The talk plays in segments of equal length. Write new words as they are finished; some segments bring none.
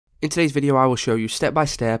In today's video I will show you step by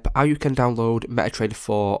step how you can download MetaTrader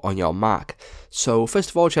 4 on your Mac. So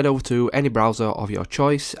first of all, head over to any browser of your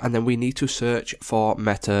choice and then we need to search for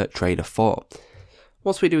MetaTrader 4.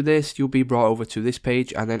 Once we do this, you'll be brought over to this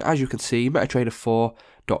page, and then as you can see,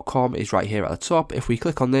 MetaTrader4.com is right here at the top. If we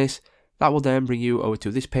click on this, that will then bring you over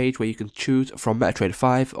to this page where you can choose from MetaTrader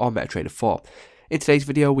 5 or MetaTrader 4. In today's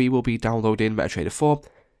video we will be downloading MetaTrader 4.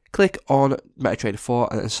 Click on MetaTrader 4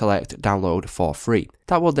 and then select download for free.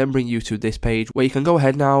 That will then bring you to this page where you can go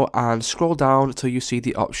ahead now and scroll down until you see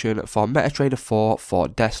the option for MetaTrader 4 for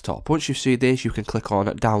desktop. Once you see this, you can click on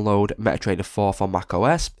download MetaTrader 4 for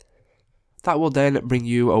macOS. That will then bring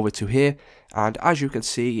you over to here, and as you can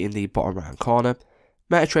see in the bottom right hand corner,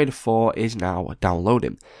 MetaTrader 4 is now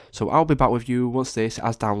downloading. So I'll be back with you once this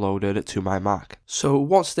has downloaded to my Mac. So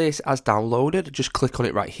once this has downloaded, just click on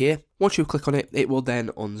it right here. Once you click on it, it will then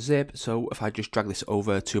unzip. So if I just drag this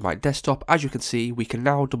over to my desktop, as you can see, we can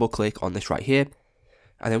now double click on this right here.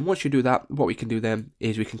 And then once you do that, what we can do then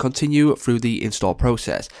is we can continue through the install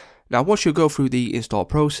process. Now once you go through the install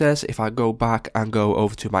process, if I go back and go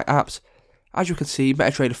over to my apps, as you can see,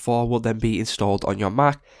 MetaTrader 4 will then be installed on your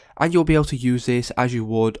Mac, and you'll be able to use this as you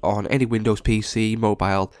would on any Windows PC,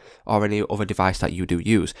 mobile, or any other device that you do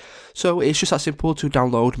use. So it's just that simple to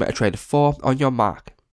download MetaTrader 4 on your Mac.